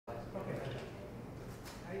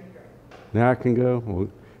Now I can go? Well,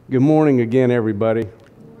 good morning again, everybody.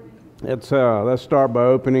 Let's start by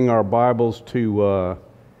opening our Bibles to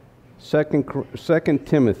Second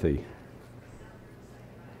Timothy.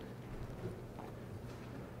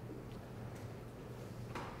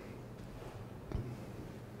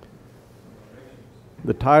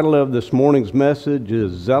 The title of this morning's message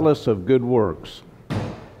is Zealous of Good Works.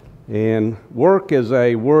 And work is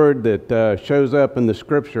a word that shows up in the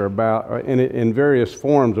Scripture in various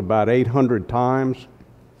forms about 800 times.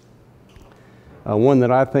 One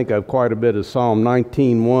that I think of quite a bit is Psalm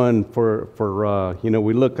 19:1.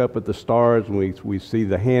 We look up at the stars and we see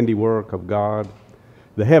the handiwork of God.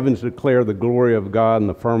 The heavens declare the glory of God, and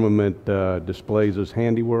the firmament displays His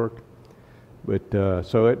handiwork. But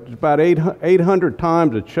so it's about 800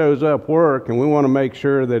 times it shows up work, and we want to make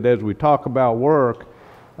sure that as we talk about work,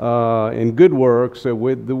 in good works, that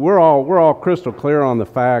we're all crystal clear on the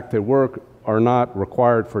fact that work are not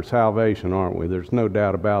required for salvation, aren't we? There's no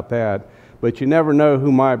doubt about that. But you never know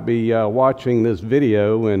who might be watching this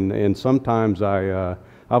video, and sometimes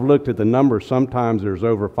I've looked at the numbers. Sometimes there's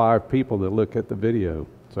over 5 people that look at the video.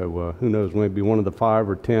 So who knows? Maybe one of the 5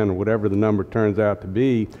 or 10 or whatever the number turns out to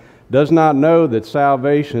be does not know that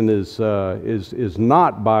salvation is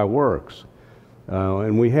not by works.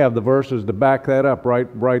 And we have the verses to back that up right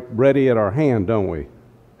ready at our hand, don't we?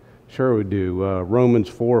 Sure we do. Romans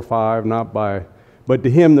 4:5, but to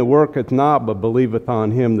him that worketh not, but believeth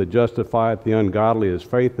on him that justifieth the ungodly, his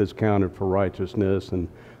faith is counted for righteousness. And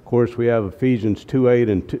of course we have Ephesians 2:8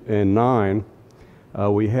 and 9.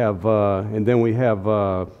 And then we have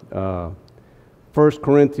 1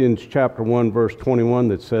 Corinthians chapter 1 verse 21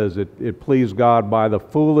 that says it pleased God by the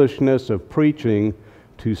foolishness of preaching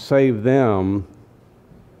to save them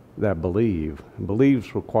that believe.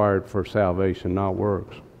 Believe's required for salvation, not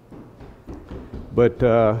works. But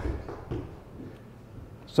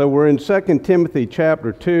so we're in 2 Timothy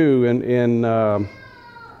chapter 2, and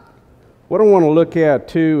what I want to look at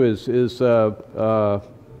too is of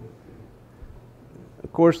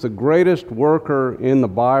course the greatest worker in the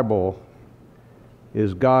Bible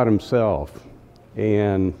is God Himself,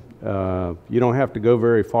 and you don't have to go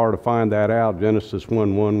very far to find that out. Genesis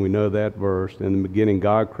 1:1, we know that verse. In the beginning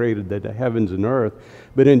God created the heavens and earth.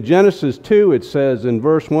 But in Genesis 2 it says, in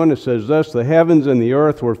verse 1 it says, thus the heavens and the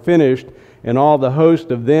earth were finished, and all the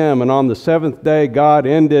host of them, and on the seventh day God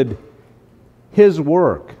ended His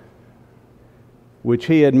work which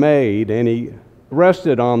He had made, and He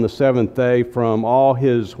rested on the seventh day from all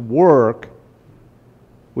His work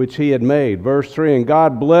which He had made. Verse 3, and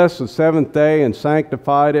God blessed the seventh day and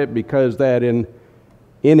sanctified it, because that in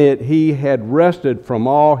it He had rested from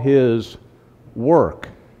all His work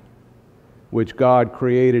which God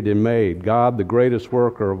created and made. God, the greatest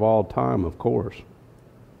worker of all time, of course.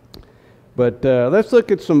 But let's look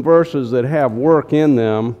at some verses that have work in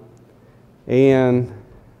them. And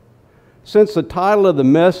since the title of the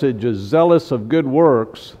message is Zealous of Good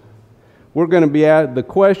Works, we're going to be the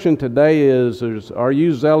question today is, are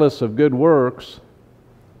you zealous of good works?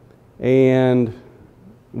 And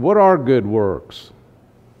what are good works?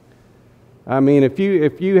 I mean, if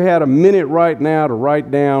you had a minute right now to write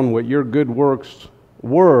down what your good works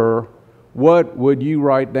were, what would you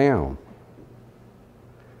write down?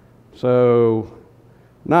 So,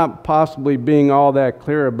 not possibly being all that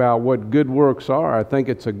clear about what good works are, I think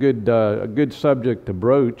it's a good subject to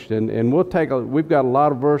broach, and we've got a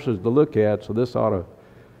lot of verses to look at, so this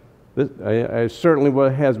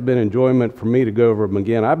certainly has been enjoyment for me to go over them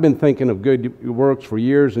again. I've been thinking of good works for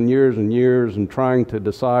years and years and years, and trying to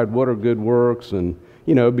decide what are good works, and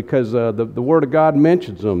because the Word of God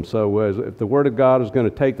mentions them. So if the Word of God is going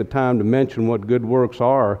to take the time to mention what good works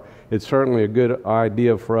are, it's certainly a good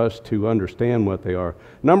idea for us to understand what they are.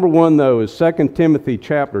 Number one, though, is 2 Timothy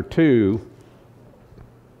chapter 2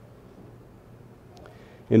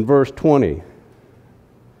 in verse 20. It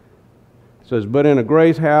says, but in a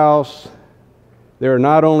great house there are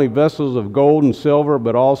not only vessels of gold and silver,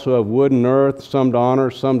 but also of wood and earth, some to honor,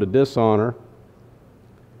 some to dishonor.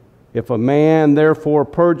 If a man therefore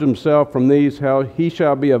purge himself from these, he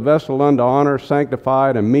shall be a vessel unto honor,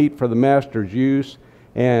 sanctified and meet for the master's use,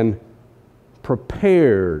 and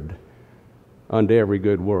prepared unto every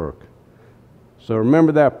good work. So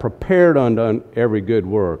remember that, prepared unto every good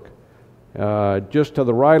work. Just to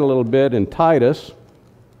the right a little bit in Titus,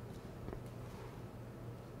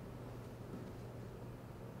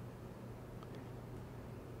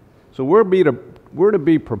 so we're to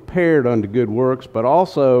be prepared unto good works, but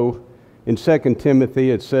also in 2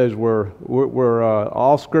 Timothy it says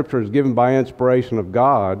all Scripture is given by inspiration of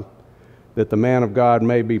God, that the man of God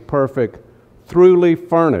may be perfect, thoroughly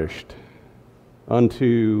furnished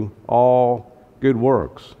unto all good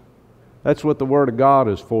works. That's what the Word of God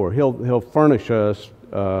is for. He'll furnish us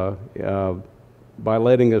by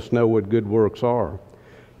letting us know what good works are.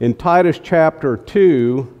 In Titus chapter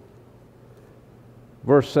 2,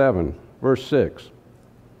 verse 6.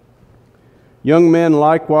 Young men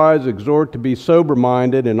likewise exhort to be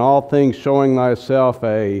sober-minded, in all things showing thyself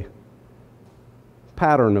a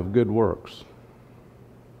pattern of good works.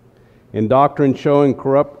 In doctrine showing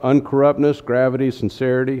uncorruptness, gravity,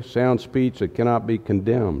 sincerity, sound speech that cannot be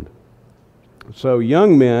condemned. So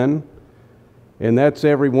young men, and that's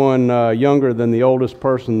everyone younger than the oldest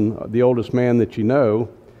person, the oldest man that you know,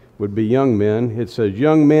 would be young men. It says,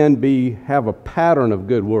 young men have a pattern of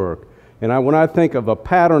good work. And when I think of a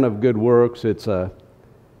pattern of good works, it's a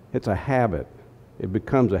habit. It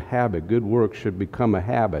becomes a habit. Good works should become a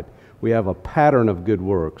habit. We have a pattern of good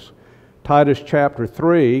works. Titus chapter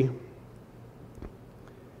 3,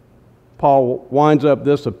 Paul winds up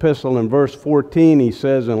this epistle in verse 14. He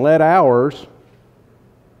says, and let ours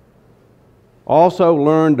also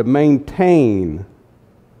learn to maintain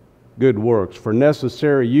good works for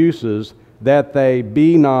necessary uses, that they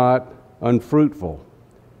be not unfruitful.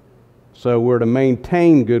 So we're to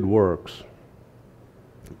maintain good works.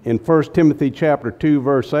 In 1 Timothy chapter 2,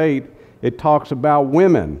 verse 8, it talks about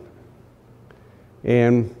women.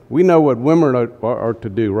 And we know what women are to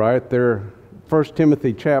do, right? They're 1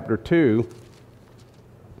 Timothy chapter 2.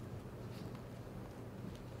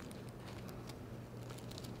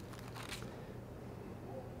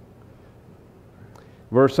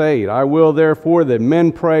 Verse 8, I will therefore that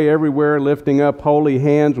men pray everywhere, lifting up holy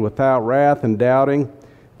hands without wrath and doubting.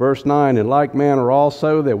 Verse 9, in like manner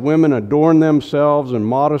also that women adorn themselves in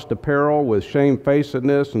modest apparel with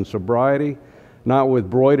shamefacedness and sobriety, not with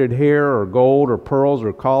broidered hair or gold or pearls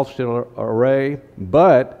or costly array,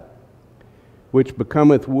 but which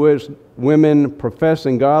becometh women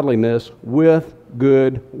professing godliness with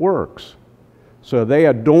good works. So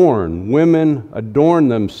women adorn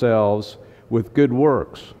themselves with good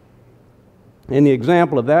works. And the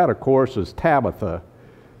example of that, of course, is Tabitha.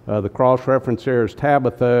 The cross-reference here is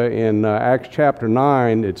Tabitha. In Acts chapter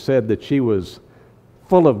 9, it said that she was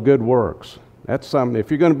full of good works. That's something,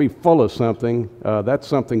 if you're going to be full of something, that's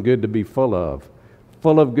something good to be full of.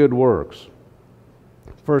 Full of good works.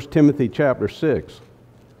 1 Timothy chapter 6.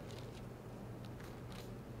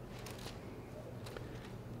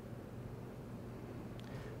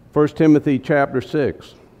 First Timothy chapter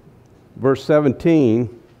 6, verse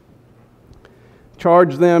 17,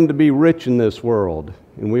 charge them to be rich in this world,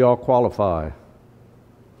 and we all qualify,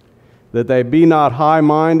 that they be not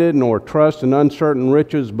high-minded, nor trust in uncertain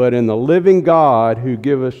riches, but in the living God who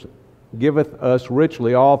giveth us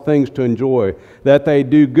richly all things to enjoy, that they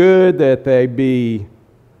do good, that they be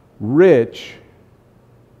rich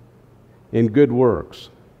in good works,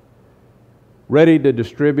 ready to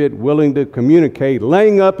distribute, willing to communicate,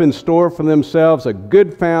 laying up in store for themselves a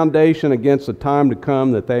good foundation against the time to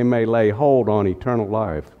come, that they may lay hold on eternal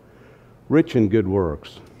life. Rich in good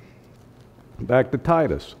works. Back to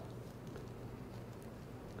Titus.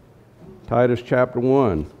 Titus chapter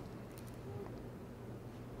 1.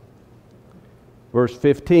 Verse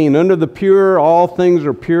 15, unto the pure all things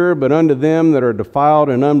are pure, but unto them that are defiled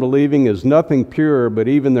and unbelieving is nothing pure, but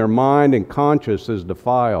even their mind and conscience is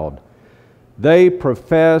defiled. They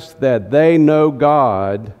profess that they know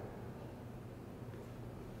God,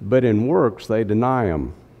 but in works they deny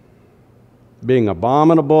Him, being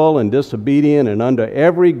abominable and disobedient, and unto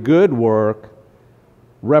every good work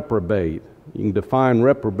reprobate. You can define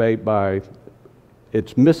reprobate by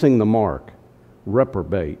it's missing the mark.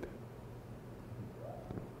 Reprobate.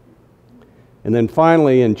 And then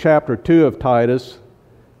finally in chapter 2 of Titus,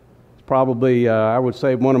 it's probably, I would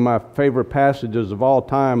say, one of my favorite passages of all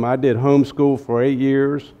time. I did homeschool for 8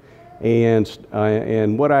 years,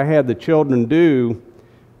 and what I had the children do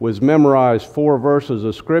was memorize 4 verses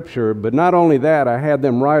of Scripture, but not only that, I had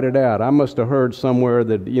them write it out. I must have heard somewhere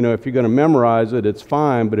that, if you're going to memorize it, it's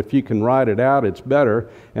fine, but if you can write it out, it's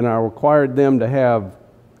better. And I required them to have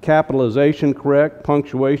capitalization correct,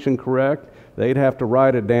 punctuation correct. They'd have to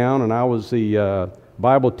write it down, and I was the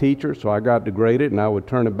Bible teacher, so I got to grade it, and I would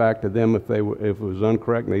turn it back to them if it was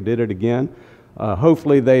incorrect, and they did it again.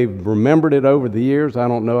 Hopefully they've remembered it over the years. I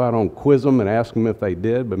don't know. I don't quiz them and ask them if they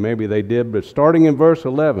did, but maybe they did. But starting in verse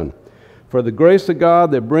 11, for the grace of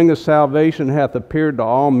God that bringeth salvation hath appeared to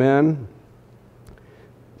all men,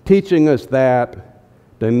 teaching us that,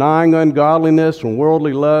 denying ungodliness and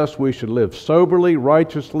worldly lust, we should live soberly,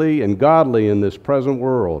 righteously, and godly in this present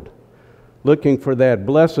world, looking for that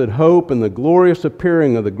blessed hope and the glorious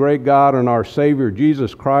appearing of the great God and our Savior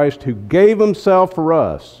Jesus Christ, who gave Himself for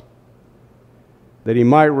us, that he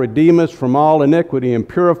might redeem us from all iniquity and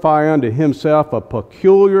purify unto himself a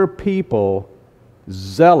peculiar people,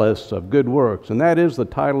 zealous of good works. And that is the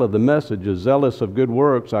title of the message, is Zealous of Good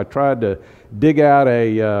Works. I tried to dig out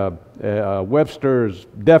a Webster's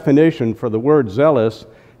definition for the word zealous,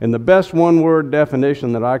 and the best one-word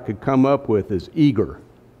definition that I could come up with is eager.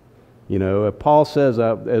 You know, Paul says,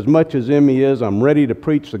 as much as in me is, I'm ready to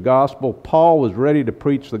preach the gospel. Paul was ready to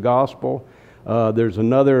preach the gospel. There's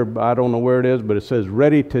another, I don't know where it is, but it says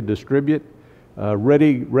ready to distribute,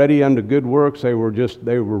 ready unto good works. They were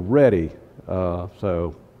ready.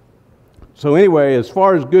 So anyway, as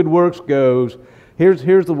far as good works goes,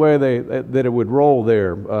 here's the way that it would roll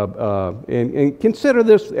there. And consider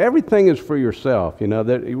this, everything is for yourself. You know,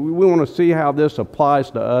 that we want to see how this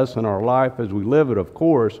applies to us in our life as we live it, of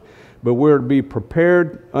course. But we're to be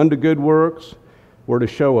prepared unto good works. We're to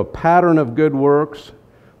show a pattern of good works.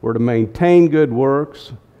 We're to maintain good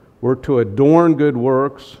works. We're to adorn good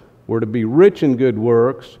works. We're to be rich in good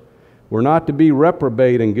works. We're not to be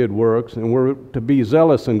reprobate in good works, and we're to be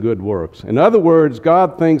zealous in good works. In other words,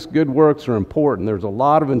 God thinks good works are important. There's a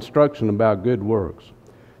lot of instruction about good works.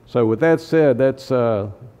 So with that said, let's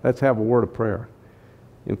have a word of prayer.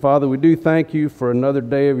 And Father, we do thank you for another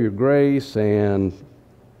day of your grace and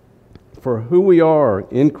for who we are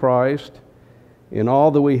in Christ and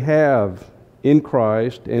all that we have in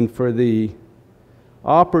Christ, and for the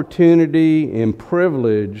opportunity and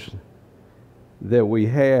privilege that we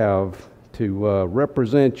have to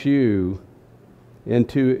represent you and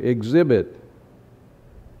to exhibit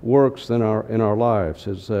works in our lives,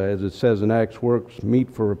 as it says in Acts, works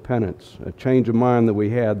meet for repentance, a change of mind that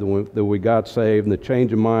we had that we got saved, and the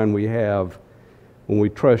change of mind we have when we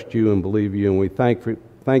trust you and believe you, and we thank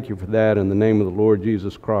you for that in the name of the Lord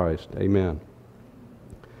Jesus Christ. Amen.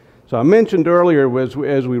 So I mentioned earlier,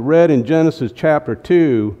 as we read in Genesis chapter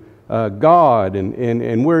 2, God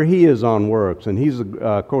and where He is on works. And He's,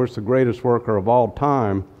 of course, the greatest worker of all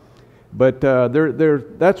time. But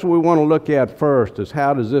that's what we want to look at first, is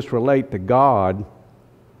how does this relate to God?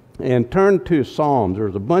 And turn to Psalms.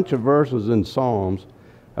 There's a bunch of verses in Psalms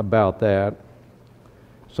about that.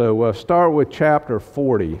 So start with chapter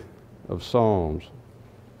 40 of Psalms.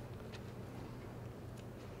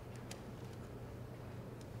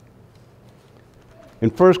 In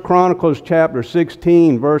 1 Chronicles chapter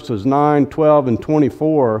 16, verses 9, 12, and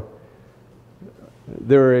 24,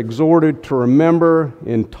 they're exhorted to remember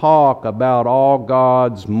and talk about all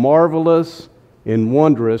God's marvelous and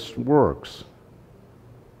wondrous works.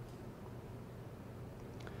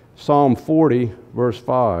 Psalm 40, verse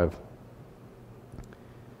 5.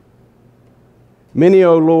 Many,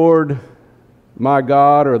 O Lord, my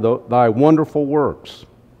God, are thy wonderful works,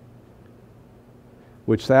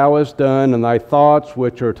 which thou hast done, and thy thoughts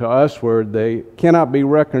which are to usward, they cannot be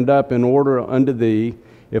reckoned up in order unto thee.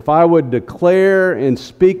 If I would declare and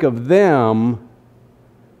speak of them,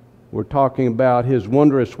 we're talking about His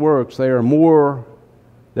wondrous works, they are more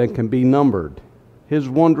than can be numbered. His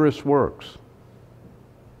wondrous works.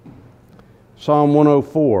 Psalm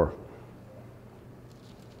 104.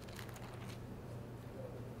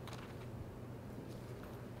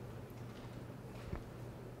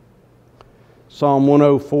 Psalm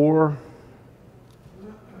 104,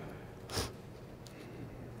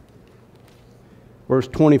 verse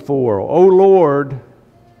 24. O Lord,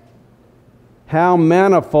 how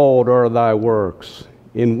manifold are thy works!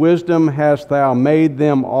 In wisdom hast thou made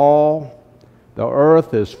them all. The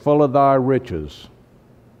earth is full of thy riches.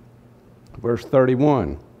 Verse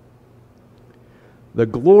 31. The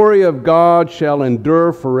glory of God shall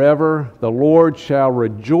endure forever. The Lord shall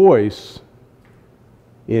rejoice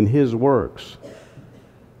in His works.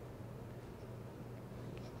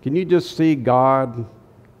 Can you just see God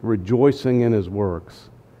rejoicing in His works?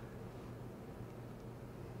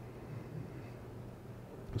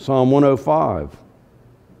 Psalm 105,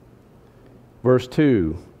 verse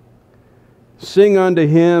 2. Sing unto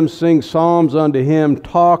Him, sing psalms unto Him,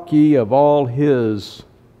 talk ye of all His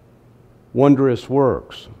wondrous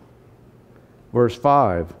works. Verse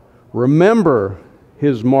 5. Remember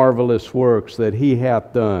His marvelous works that He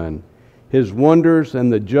hath done, His wonders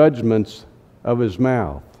and the judgments of His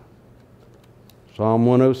mouth. Psalm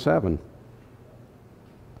 107.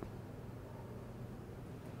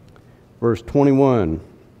 Verse 21.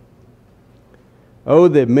 Oh,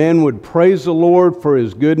 that men would praise the Lord for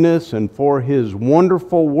His goodness and for His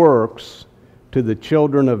wonderful works to the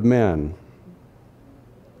children of men.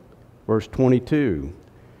 Verse 22.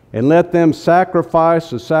 And let them sacrifice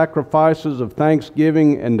the sacrifices of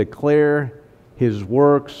thanksgiving and declare His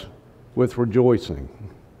works with rejoicing.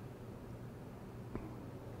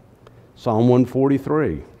 Psalm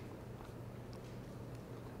 143.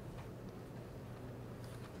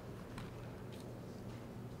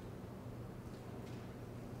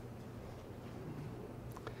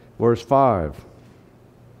 Verse 5.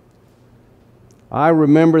 I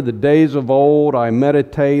remember the days of old, I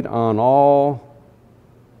meditate on all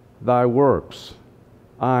thy works.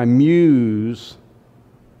 I muse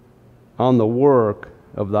on the work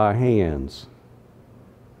of thy hands.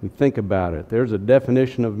 We think about it. There's a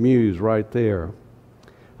definition of muse right there.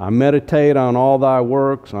 I meditate on all thy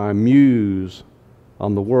works. I muse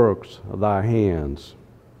on the works of thy hands.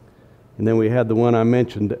 And then we had the one I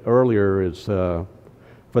mentioned earlier is,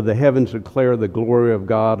 for the heavens declare the glory of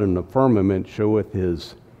God, and the firmament showeth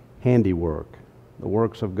his handiwork, the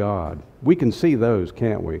works of God. We can see those,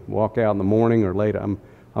 can't we? Walk out in the morning or late. I'm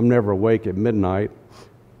never awake at midnight,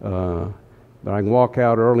 but I can walk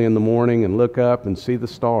out early in the morning and look up and see the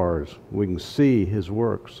stars. We can see his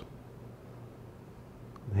works.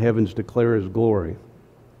 The heavens declare his glory.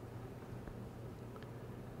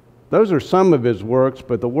 Those are some of his works,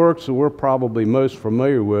 but the works that we're probably most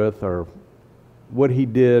familiar with are what he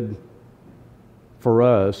did for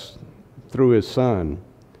us through his Son.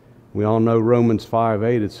 We all know Romans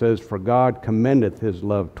 5:8. It says, for God commendeth his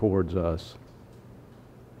love towards us.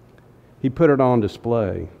 He put it on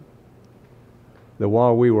display that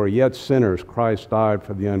while we were yet sinners, Christ died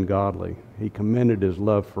for the ungodly. He commended his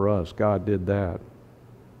love for us. God did that.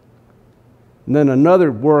 And then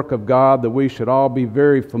another work of God that we should all be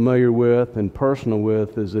very familiar with and personal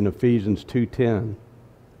with is in Ephesians 2:10.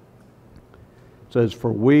 It says,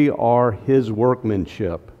 for we are his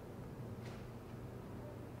workmanship,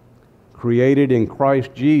 created in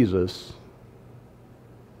Christ Jesus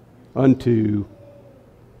unto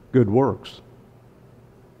good works.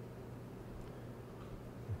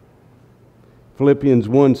 Philippians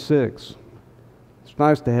 1:6. It's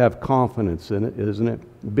nice to have confidence in it, isn't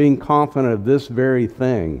it? Being confident of this very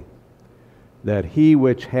thing, that he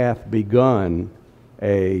which hath begun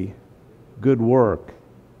a good work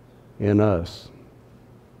in us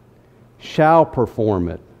shall perform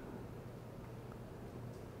it.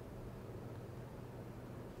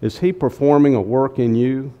 Is he performing a work in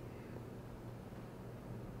you?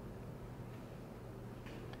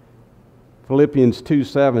 Philippians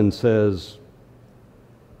 2:7 says,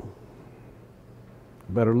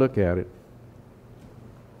 better look at it.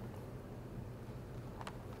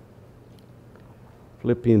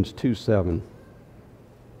 Philippians 2:7.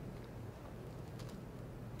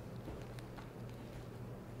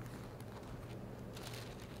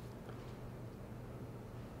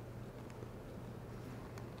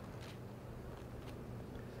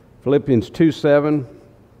 Philippians 2:7.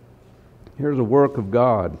 Here's a work of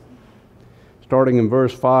God. Starting in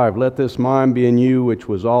verse 5, let this mind be in you, which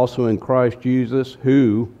was also in Christ Jesus,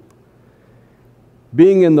 who,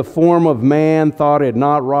 being in the form of man, thought it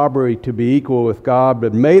not robbery to be equal with God,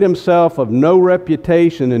 but made himself of no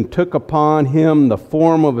reputation, and took upon him the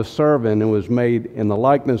form of a servant, and was made in the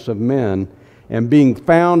likeness of men. And being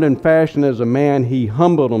found in fashion as a man, he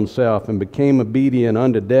humbled himself and became obedient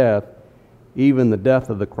unto death, even the death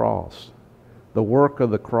of the cross. The work of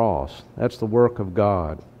the cross. That's the work of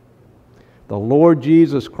God. The Lord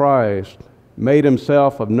Jesus Christ made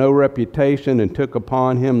himself of no reputation and took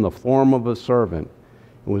upon him the form of a servant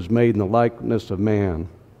and was made in the likeness of man.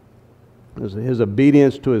 His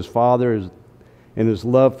obedience to his Father and his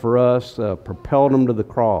love for us propelled him to the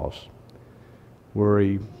cross, where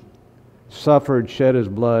he suffered, shed his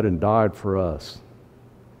blood, and died for us.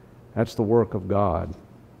 That's the work of God.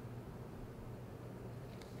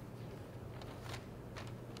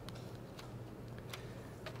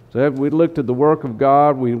 So we looked at the work of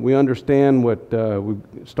God. We understand what, we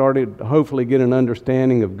started to hopefully get an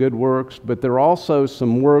understanding of good works, but there are also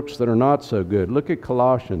some works that are not so good. Look at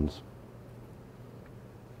Colossians.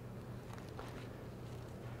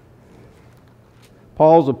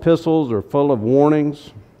 Paul's epistles are full of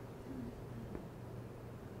warnings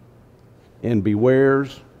and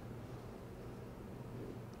bewares.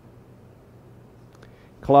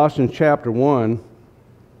 Colossians chapter 1.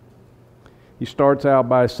 He starts out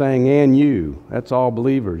by saying, and you. That's all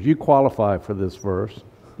believers. You qualify for this verse.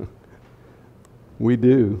 We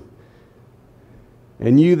do.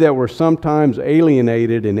 And you that were sometimes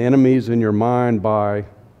alienated and enemies in your mind by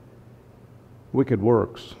wicked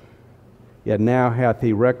works, yet now hath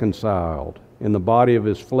he reconciled in the body of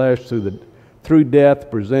his flesh through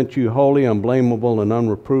death, present you holy, unblameable, and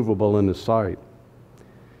unreprovable in his sight.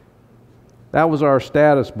 That was our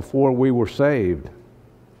status before we were saved.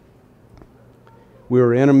 We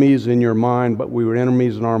were enemies in your mind, but we were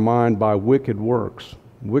enemies in our mind by wicked works.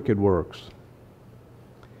 Wicked works.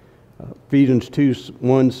 Ephesians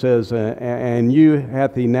 2:1 says, and you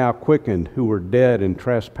hath he now quickened, who were dead in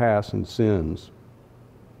trespass and sins.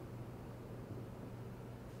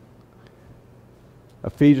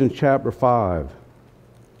 Ephesians chapter 5.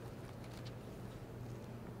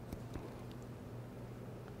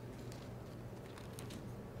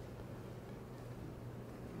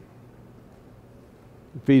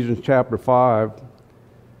 Ephesians chapter 5,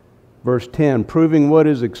 verse 10, proving what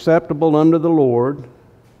is acceptable unto the Lord,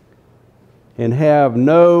 and have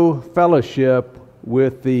no fellowship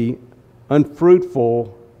with the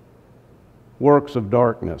unfruitful works of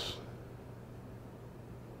darkness,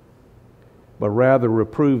 but rather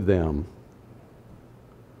reprove them.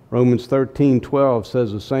 Romans 13:12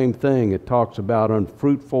 says the same thing. It talks about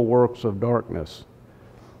unfruitful works of darkness.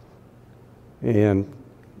 And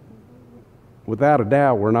without a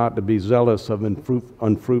doubt, we're not to be zealous of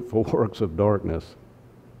unfruitful works of darkness.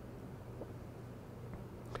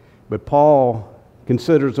 But Paul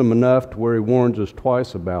considers them enough to where he warns us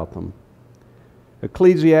twice about them.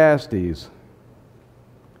 Ecclesiastes.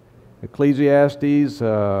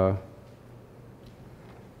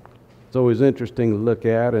 It's always interesting to look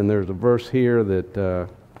at, and there's a verse here that,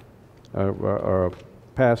 or a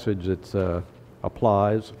passage that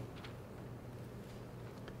applies.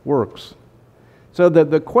 Works. So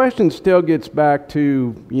the question still gets back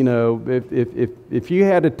to, if you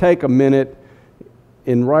had to take a minute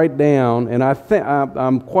and write down, and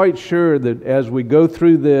I'm quite sure that as we go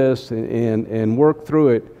through this and work through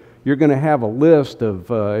it, you're going to have a list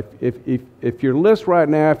of, if your list right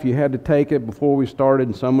now, if you had to take it before we started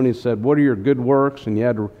and somebody said, what are your good works? And you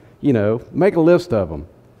had to, make a list of them.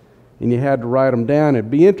 And you had to write them down.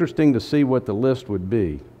 It'd be interesting to see what the list would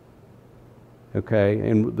be. Okay,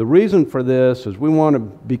 and the reason for this is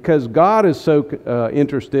because God is so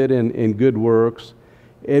interested in good works,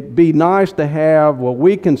 it'd be nice to have what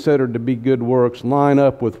we consider to be good works line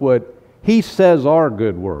up with what He says are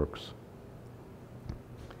good works.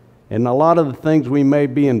 And a lot of the things we may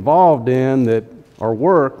be involved in that are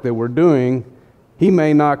work that we're doing, He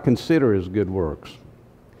may not consider as good works.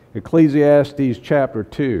 Ecclesiastes chapter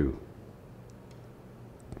 2.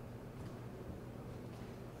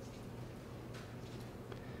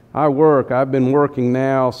 I've been working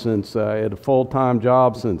now since, at a full-time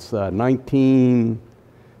job since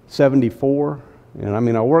 1974.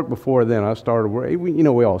 And I worked before then. I started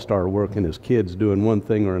we all started working as kids doing one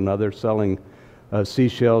thing or another, selling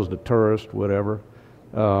seashells to tourists, whatever.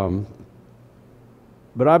 But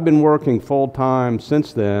I've been working full-time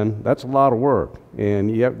since then. That's a lot of work.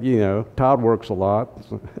 And Todd works a lot.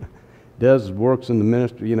 Des works in the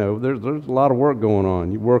ministry. There's a lot of work going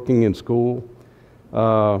on. You're working in school.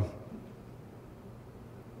 You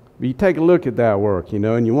take a look at that work,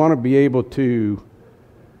 and you want to be able to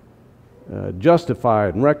justify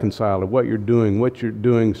it and reconcile it, what you're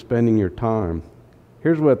doing, spending your time.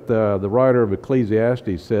 Here's what the writer of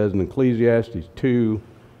Ecclesiastes says in Ecclesiastes 2,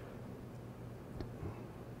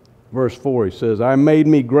 verse 4. He says, I made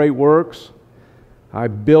me great works, I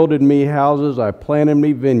builded me houses, I planted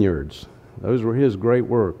me vineyards. Those were his great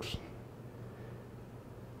works.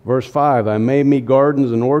 Verse 5, I made me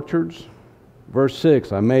gardens and orchards. Verse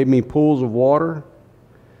 6, I made me pools of water.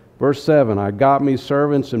 Verse 7, I got me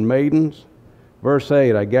servants and maidens. Verse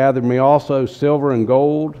 8, I gathered me also silver and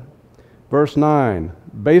gold. Verse 9,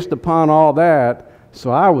 based upon all that, so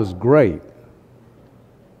I was great.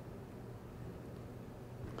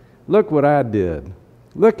 Look what I did.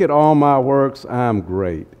 Look at all my works, I'm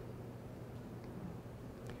great.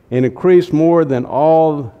 And increased more than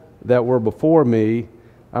all that were before me.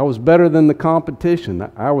 I was better than the competition.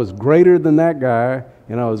 I was greater than that guy,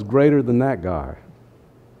 and I was greater than that guy.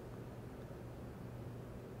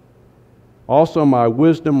 Also my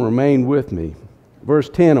wisdom remained with me. Verse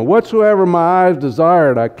 10, and whatsoever my eyes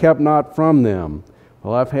desired, I kept not from them.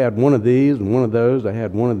 Well, I've had one of these and one of those. I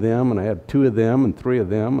had one of them, and I had two of them, and three of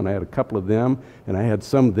them, and I had a couple of them, and I had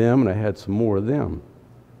some of them, and I had some more of them.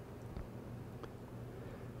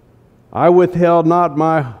 I withheld not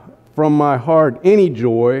from my heart any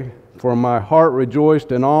joy, for my heart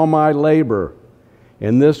rejoiced in all my labor,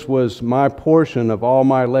 and this was my portion of all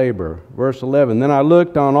my labor. Verse 11, then I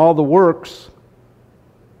looked on all the works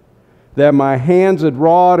that my hands had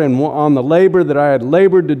wrought, and on the labor that I had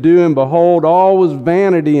labored to do, and behold, all was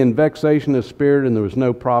vanity and vexation of spirit, and there was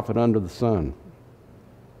no profit under the sun.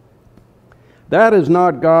 That is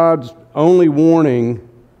not God's only warning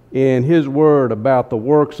in His Word about the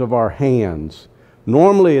works of our hands.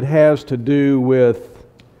 Normally it has to do with,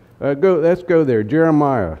 let's go there,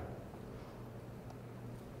 Jeremiah.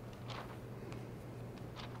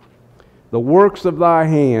 The works of thy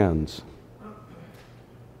hands.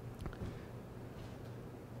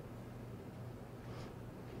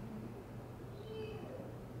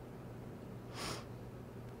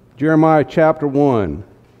 Jeremiah chapter 1.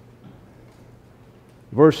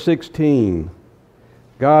 Verse 16,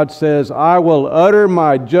 God says, I will utter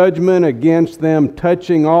my judgment against them,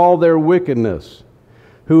 touching all their wickedness,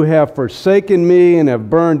 who have forsaken me and have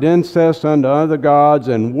burned incense unto other gods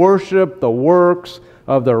and worshiped the works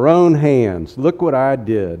of their own hands. Look what I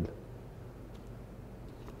did.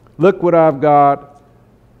 Look what I've got.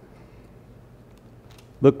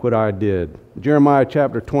 Look what I did. Jeremiah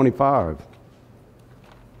chapter 25.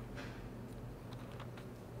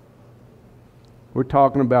 We're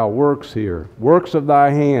talking about works here. Works of thy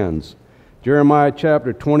hands. Jeremiah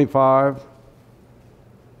chapter 25.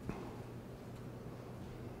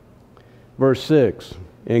 Verse 6.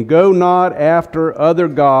 And go not after other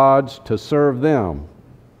gods to serve them,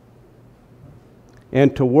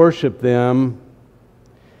 and to worship them,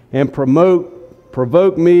 and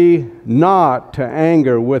provoke me not to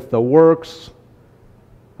anger with the works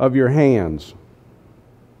of your hands,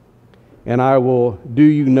 and I will do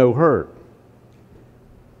you no hurt.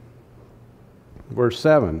 Verse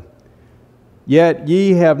 7, yet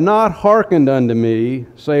ye have not hearkened unto me,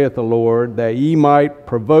 saith the Lord, that ye might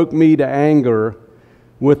provoke me to anger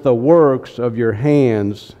with the works of your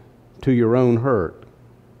hands to your own hurt.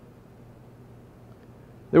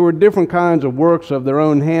 There were different kinds of works of their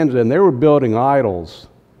own hands, and they were building idols,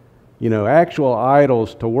 actual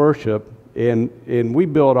idols to worship, and we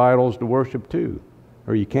build idols to worship too,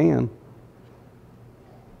 or you can.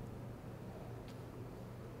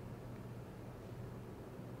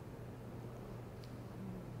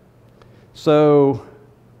 So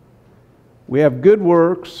we have good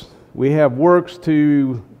works. We have works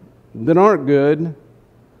that aren't good.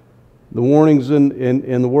 The warnings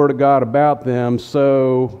in the Word of God about them.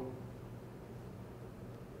 So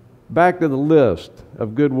back to the list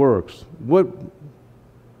of good works. What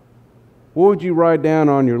would you write down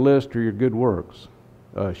on your list for your good works?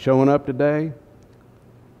 Showing up today?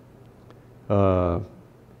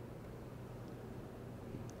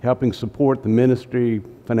 Helping support the ministry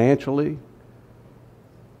financially?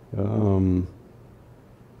 Being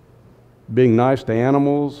nice to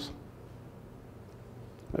animals.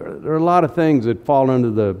 There are a lot of things that fall under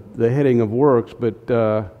the heading of works, but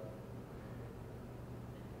go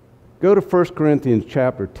to 1 Corinthians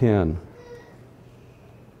chapter 10.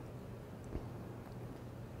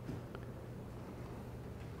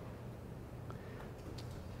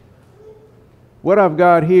 What I've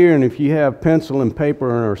got here, and if you have pencil and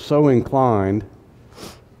paper and are so inclined,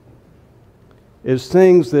 is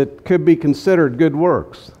things that could be considered good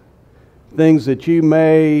works. Things that you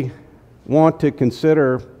may want to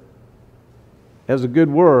consider as a good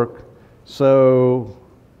work. So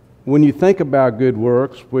when you think about good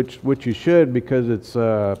works, which you should, because it's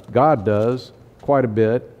God does quite a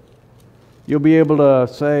bit, you'll be able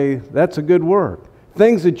to say, that's a good work.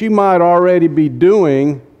 Things that you might already be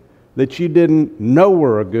doing that you didn't know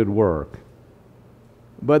were a good work,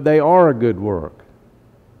 but they are a good work.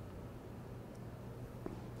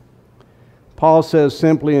 Paul says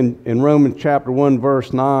simply in Romans chapter 1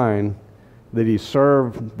 verse 9 that he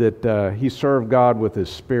served God with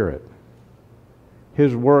his spirit.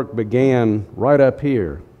 His work began right up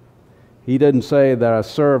here. He didn't say that I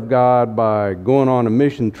served God by going on a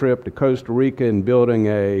mission trip to Costa Rica and building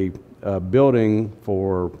a building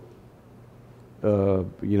for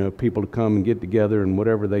people to come and get together and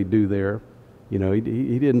whatever they do there. He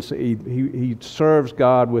didn't say he serves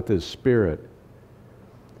God with his spirit.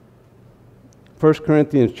 1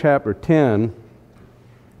 Corinthians chapter 10,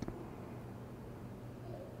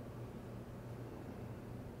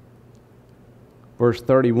 verse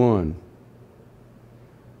 31. In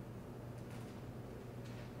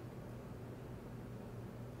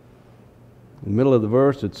the middle of the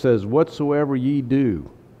verse it says, whatsoever ye do,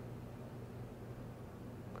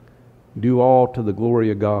 do all to the glory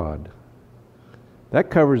of God. That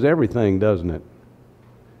covers everything, doesn't it?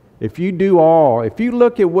 If you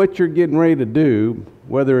look at what you're getting ready to do,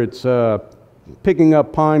 whether it's picking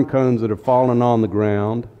up pine cones that have fallen on the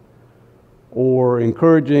ground, or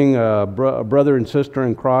encouraging a brother and sister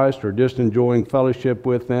in Christ, or just enjoying fellowship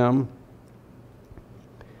with them,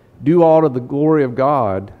 do all to the glory of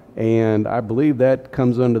God, and I believe that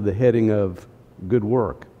comes under the heading of good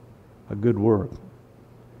work, a good work.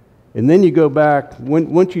 And then you go back,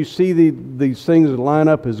 once you see these things that line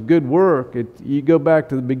up as good work, you go back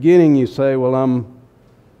to the beginning, you say, well,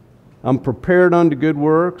 I'm prepared unto good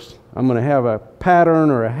works. I'm going to have a pattern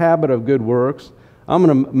or a habit of good works. I'm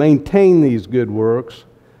going to maintain these good works.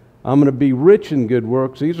 I'm going to be rich in good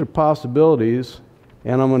works. These are possibilities.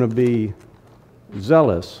 And I'm going to be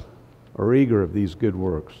zealous or eager of these good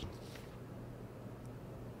works.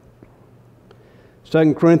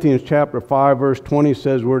 2 Corinthians chapter 5, verse 20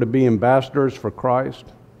 says we're to be ambassadors for Christ.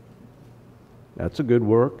 That's a good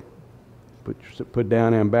work. Put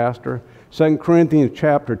down ambassador. 2 Corinthians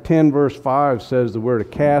chapter 10, verse 5 says that we're to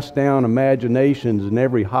cast down imaginations and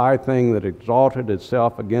every high thing that exalted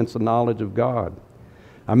itself against the knowledge of God.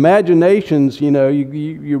 Imaginations,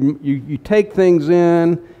 you take things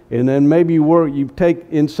in, and then maybe you take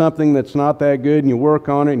in something that's not that good, and you work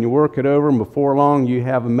on it, and you work it over, and before long you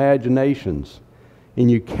have imaginations. And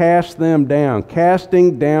you cast them down,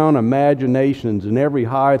 casting down imaginations and every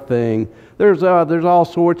high thing. There's all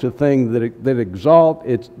sorts of things that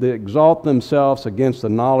exalt themselves against the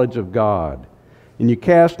knowledge of God. And you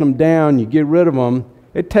cast them down, you get rid of them.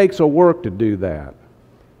 It takes a work to do that.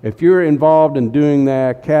 If you're involved in doing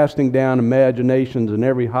that, casting down imaginations and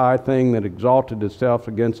every high thing that exalted itself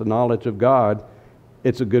against the knowledge of God,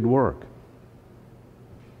 it's a good work.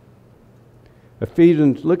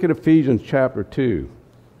 Look at Ephesians chapter 2.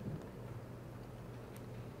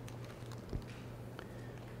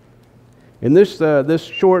 And this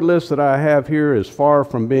short list that I have here is far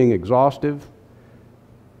from being exhaustive.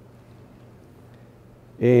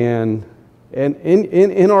 And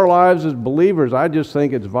in our lives as believers, I just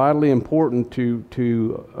think it's vitally important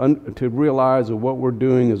to realize that what we're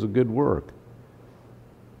doing is a good work.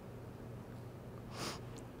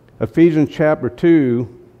 Ephesians chapter 2,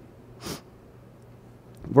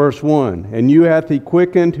 verse 1, "And you hath he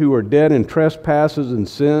quickened who are dead in trespasses and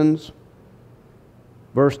sins."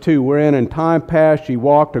 Verse 2, "Wherein in time past ye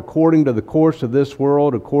walked according to the course of this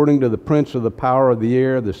world, according to the prince of the power of the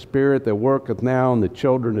air, the spirit that worketh now in the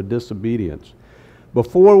children of disobedience."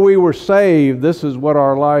 Before we were saved, this is what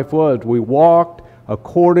our life was. We walked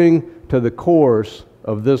according to the course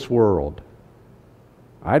of this world.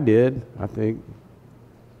 I did, I think.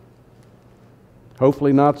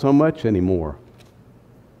 Hopefully not so much anymore.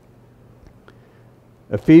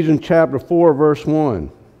 Ephesians chapter 4, verse 1.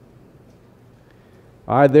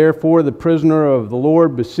 "I therefore, the prisoner of the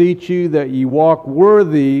Lord, beseech you that ye walk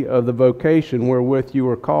worthy of the vocation wherewith you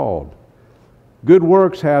are called." Good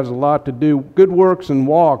works has a lot to do. Good works and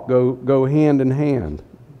walk go hand in hand.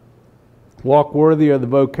 Walk worthy of the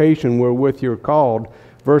vocation wherewith you are called.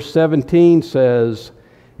 Verse 17 says,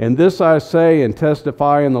 "And this I say and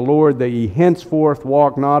testify in the Lord, that ye henceforth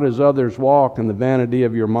walk not as others walk in the vanity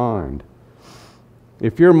of your mind."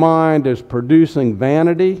 If your mind is producing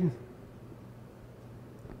vanity,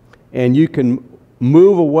 and you can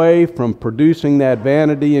move away from producing that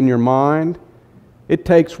vanity in your mind, it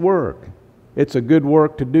takes work. It's a good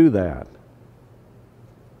work to do that.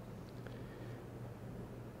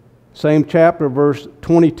 Same chapter, verse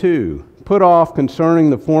 22. "Put off concerning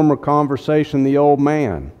the former conversation the old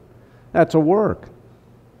man." That's a work.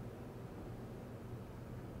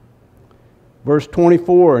 Verse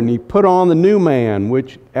 24, "And ye put on the new man,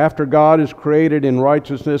 which after God is created in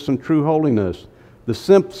righteousness and true holiness." The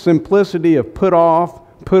simplicity of put off,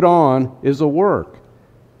 put on is a work.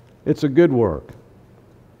 It's a good work.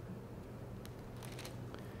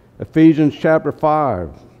 Ephesians chapter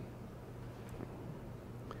 5.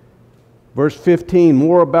 Verse 15,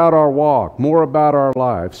 "More about our walk, more about our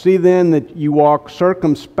life. See then that you walk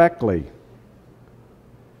circumspectly,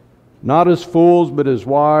 not as fools, but as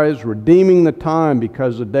wise, redeeming the time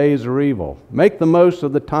because the days are evil." Make the most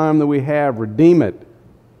of the time that we have. Redeem it.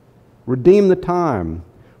 Redeem the time.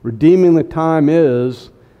 Redeeming the time is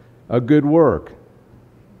a good work.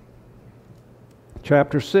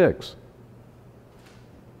 Chapter 6.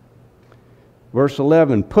 Verse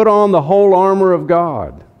 11, "Put on the whole armor of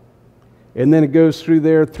God." And then it goes through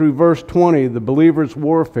there, through verse 20, the believer's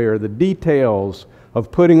warfare, the details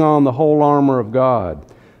of putting on the whole armor of God.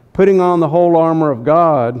 Putting on the whole armor of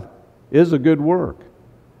God is a good work.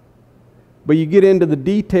 But you get into the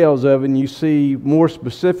details of it and you see more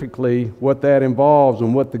specifically what that involves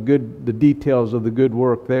and what the details of the good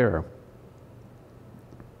work there.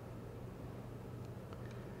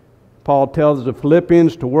 Paul tells the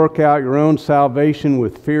Philippians to work out your own salvation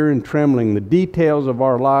with fear and trembling. The details of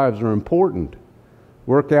our lives are important.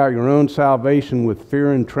 Work out your own salvation with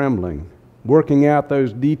fear and trembling. Working out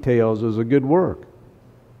those details is a good work.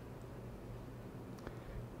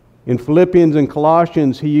 In Philippians and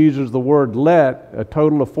Colossians, he uses the word "let" a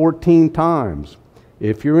total of 14 times.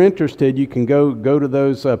 If you're interested, you can go to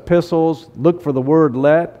those epistles, look for the word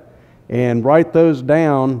 "let," and write those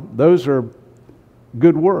down. Those are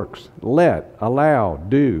good works. Let, allow,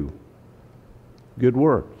 do. Good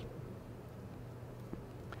works.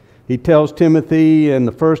 He tells Timothy in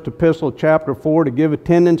the first epistle, chapter 4, to give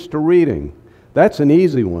attendance to reading. That's an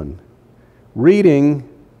easy one. Reading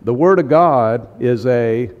the Word of God is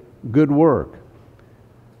a good work.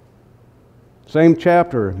 Same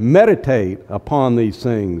chapter, meditate upon these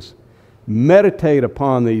things. Meditate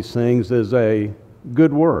upon these things is a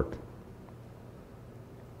good work.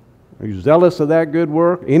 Are you zealous of that good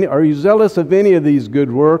work? Are you zealous of any of these good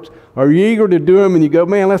works? Are you eager to do them and you go,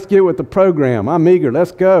 man, let's get with the program. I'm eager.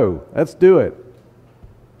 Let's go. Let's do it.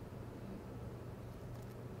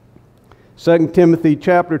 2 Timothy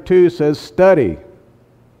chapter 2 says, study.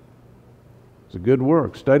 It's a good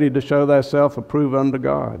work. Study to show thyself approved unto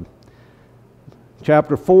God.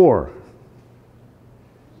 Chapter 4,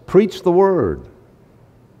 preach the word.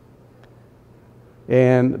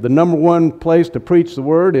 And the number one place to preach the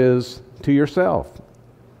word is to yourself.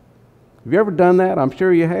 Have you ever done that? I'm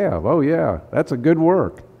sure you have. Oh yeah, that's a good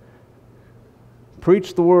work.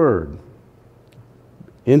 Preach the word.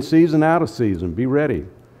 In season, out of season. Be ready.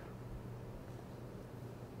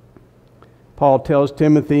 Paul tells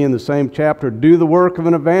Timothy in the same chapter, do the work of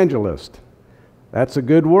an evangelist. That's a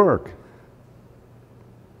good work.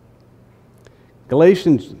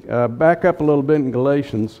 Galatians, back up a little bit in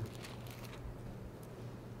Galatians.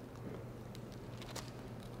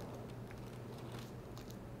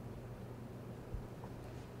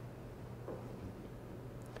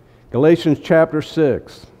 Galatians chapter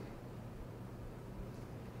 6.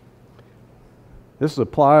 This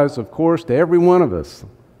applies, of course, to every one of us.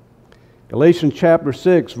 Galatians chapter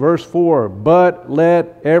 6, verse 4, but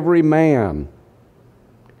let every man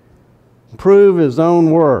prove his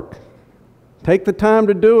own work. Take the time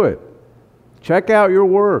to do it. Check out your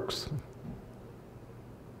works.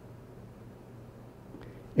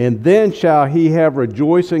 And then shall he have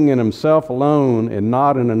rejoicing in himself alone and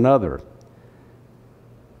not in another.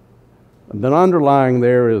 The underlying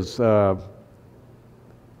there is not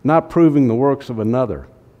proving the works of another.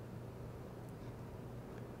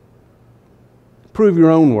 Prove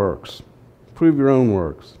your own works. Prove your own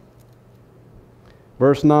works.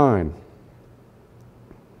 Verse 9.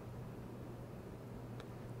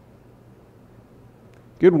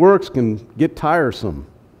 Good works can get tiresome.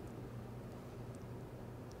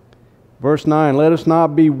 Verse 9, let us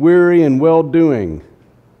not be weary in well-doing.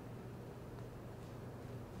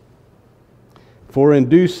 For in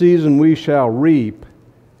due season we shall reap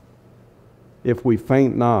if we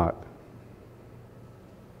faint not.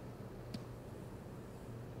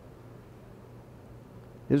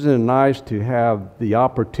 Isn't it nice to have the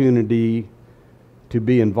opportunity to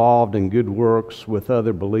be involved in good works with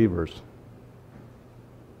other believers?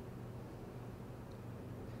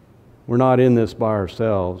 We're not in this by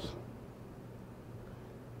ourselves.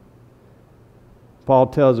 Paul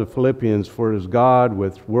tells the Philippians, for it is God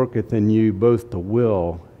which worketh in you both to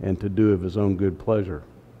will and to do of his own good pleasure.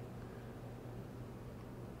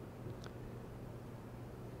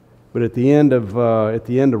 But at the end of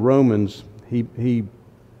Romans,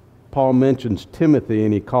 Paul mentions Timothy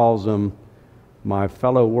and he calls him my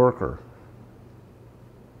fellow worker.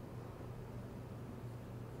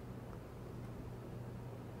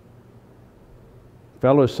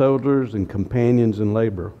 Fellow soldiers and companions in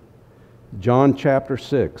labor. John chapter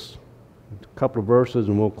 6, a couple of verses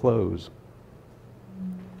and we'll close.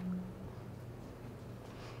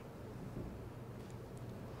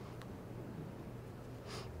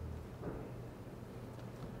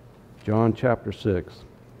 John chapter 6.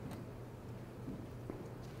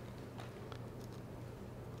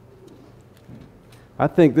 I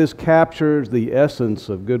think this captures the essence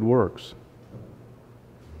of good works.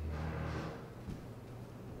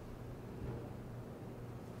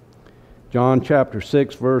 John chapter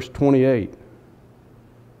 6, verse 28.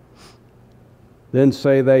 Then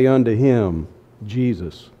say they unto him,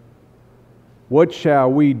 Jesus, what shall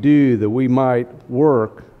we do that we might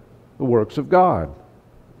work the works of God?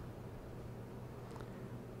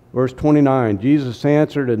 Verse 29, Jesus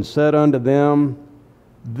answered and said unto them,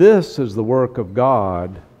 this is the work of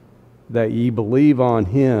God, that ye believe on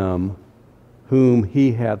him whom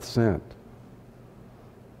he hath sent.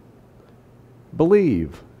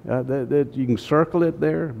 Believe. That you can circle it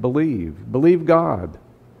there. Believe. Believe God.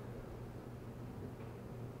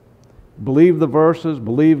 Believe the verses.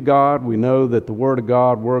 Believe God. We know that the Word of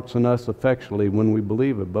God works in us effectually when we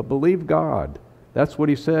believe it. But believe God. That's what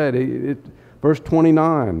he said. Verse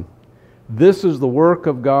 29. This is the work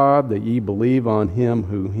of God, that ye believe on him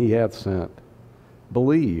whom he hath sent.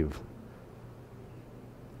 Believe.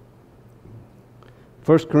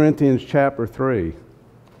 1 Corinthians chapter 3.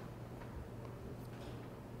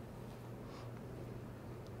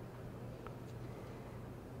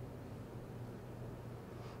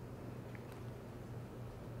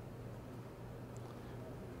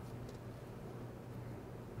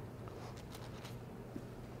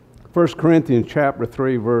 First Corinthians chapter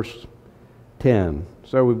 3, verse 10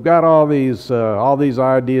 So we've got all these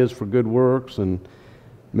ideas for good works, and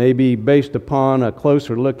maybe based upon a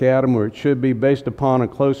closer look at them, or it should be based upon a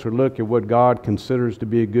closer look at what God considers to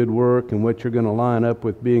be a good work and what you're going to line up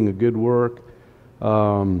with being a good work.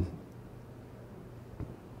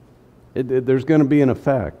 There's going to be an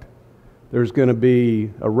effect. There's going to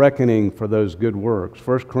be a reckoning for those good works.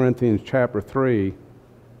 1 Corinthians chapter 3,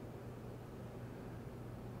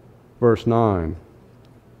 verse 9.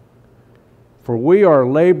 For we are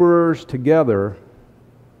laborers together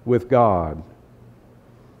with God.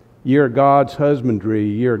 Ye are God's husbandry,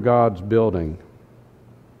 ye are God's building.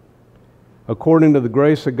 According to the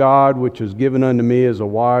grace of God, which is given unto me as a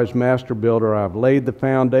wise master builder, I have laid the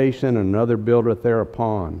foundation, and another buildeth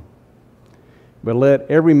thereupon. But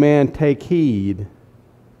let every man take heed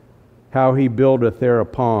how he buildeth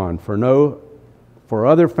thereupon. For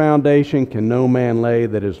other foundation can no man lay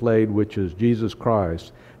that is laid, which is Jesus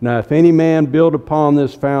Christ. Now if any man build upon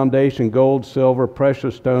this foundation gold, silver,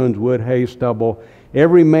 precious stones, wood, hay, stubble,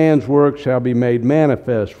 every man's work shall be made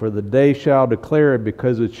manifest, for the day shall declare it,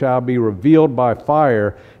 because it shall be revealed by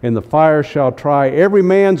fire, and the fire shall try every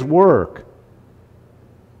man's work,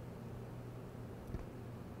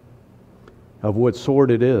 of what sort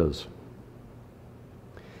it is.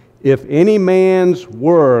 If any man's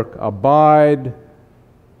work abide,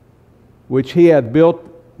 which he hath built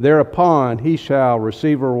thereupon, he shall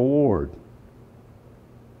receive a reward.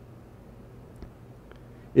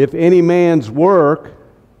 If any man's work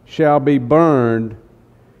shall be burned,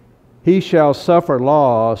 he shall suffer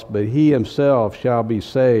loss, but he himself shall be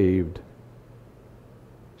saved,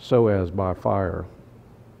 so as by fire.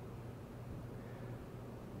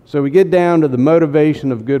 So we get down to the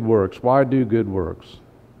motivation of good works. Why do good works?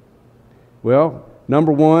 Well,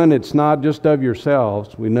 number one, it's not just of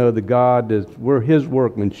yourselves. We know that we're His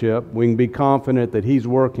workmanship. We can be confident that He's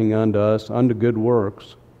working unto us, unto good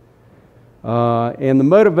works. And the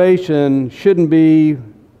motivation shouldn't be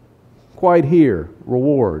quite here,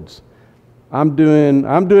 rewards. I'm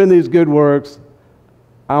doing these good works,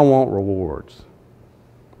 I want rewards.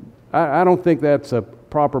 I don't think that's a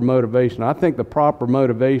proper motivation. I think the proper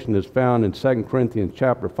motivation is found in 2 Corinthians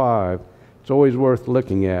chapter 5. It's always worth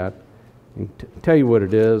looking at. And tell you what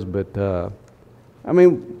it is, but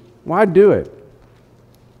why do it?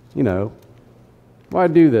 Why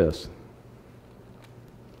do this?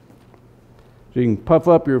 So you can puff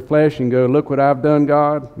up your flesh and go, look what I've done,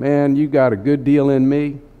 God. Man, you got a good deal in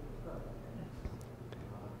me.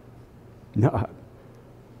 No.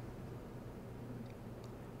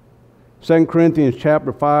 2 Corinthians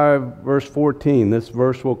chapter 5, verse 14. This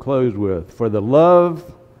verse we'll close with. For the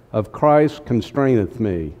love of Christ constraineth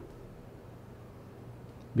me,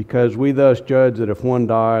 because we thus judge that if one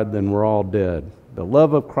died, then we're all dead. The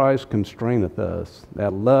love of Christ constraineth us.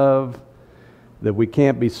 That love that we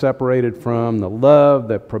can't be separated from, the love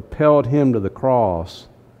that propelled Him to the cross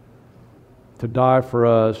to die for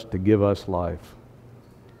us, to give us life.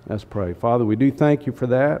 Let's pray. Father, we do thank You for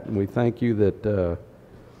that, and we thank You that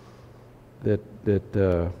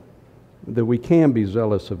we can be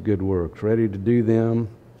zealous of good works, ready to do them,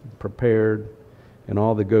 prepared, and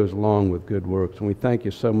all that goes along with good works. And we thank You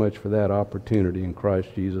so much for that opportunity in Christ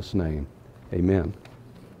Jesus' name. Amen.